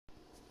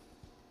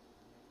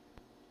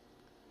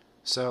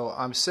So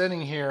I'm sitting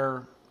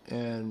here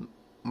in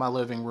my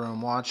living room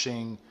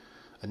watching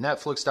a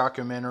Netflix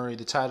documentary.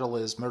 The title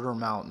is Murder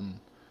Mountain,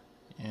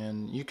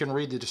 and you can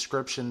read the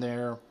description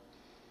there.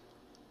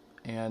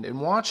 And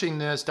in watching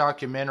this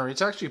documentary,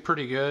 it's actually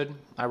pretty good.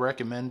 I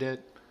recommend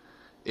it.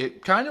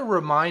 It kind of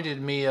reminded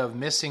me of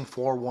Missing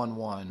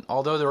 411.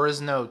 Although there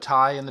is no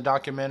tie in the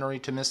documentary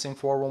to Missing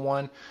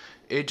 411,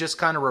 it just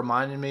kind of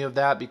reminded me of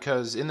that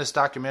because in this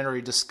documentary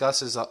it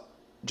discusses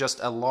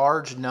just a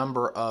large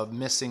number of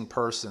missing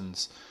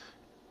persons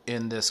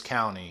in this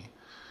county.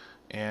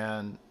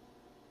 And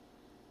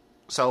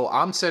so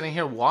I'm sitting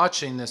here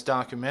watching this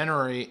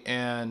documentary,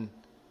 and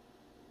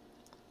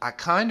I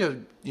kind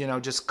of,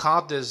 just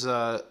caught this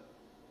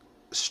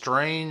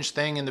strange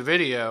thing in the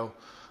video.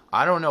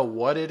 I don't know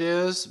what it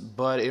is,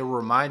 but it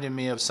reminded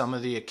me of some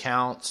of the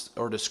accounts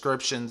or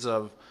descriptions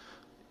of,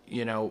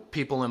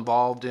 people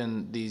involved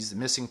in these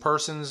missing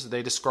persons.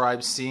 They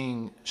describe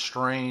seeing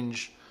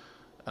strange,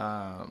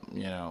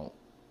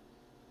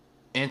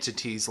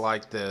 entities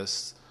like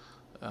this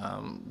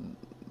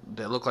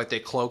that look like they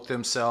cloak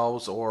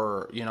themselves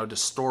or,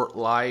 distort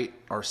light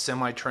or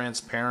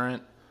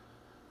semi-transparent.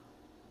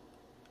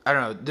 I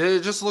don't know.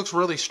 It just looks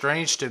really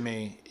strange to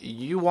me.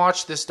 You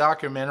watch this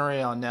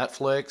documentary on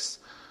Netflix,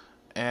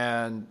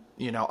 and,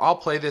 I'll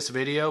play this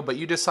video, but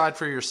you decide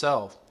for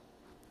yourself.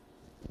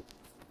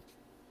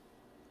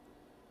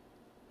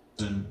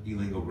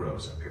 Illegal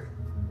grows up here.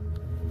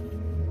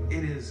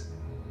 It is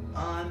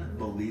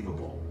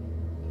unbelievable.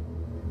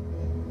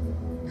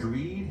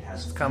 Greed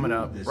has coming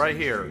up right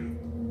here,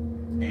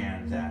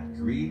 and that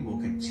greed will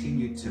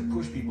continue to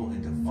push people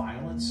into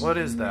violence. What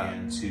is that?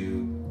 And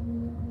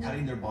to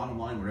cutting their bottom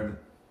line, whatever.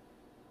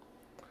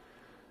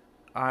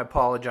 I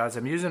apologize.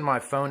 I'm using my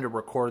phone to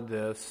record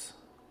this,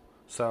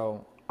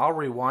 so I'll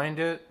rewind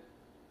it.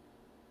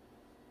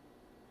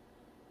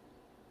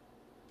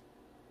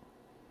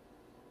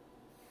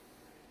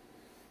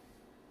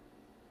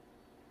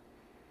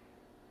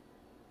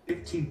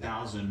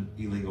 $15,000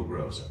 illegal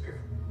grows up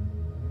here.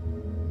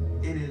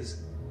 It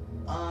is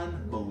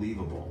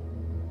unbelievable.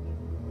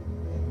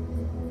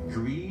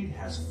 Greed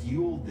has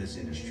fueled this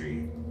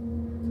industry,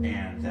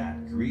 and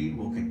that greed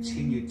will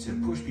continue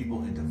to push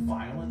people into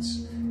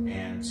violence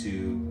and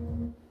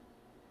to...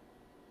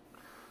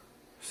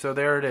 So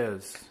there it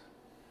is.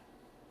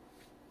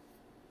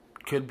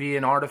 Could be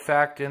an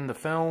artifact in the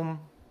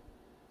film.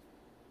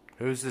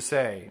 Who's to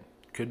say?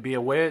 Could be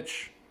a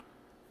witch.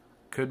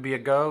 Could be a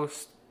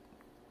ghost.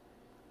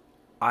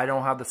 I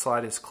don't have the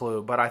slightest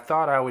clue, but I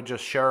thought I would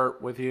just share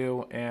it with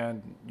you,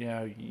 and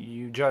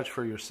you judge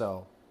for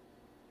yourself.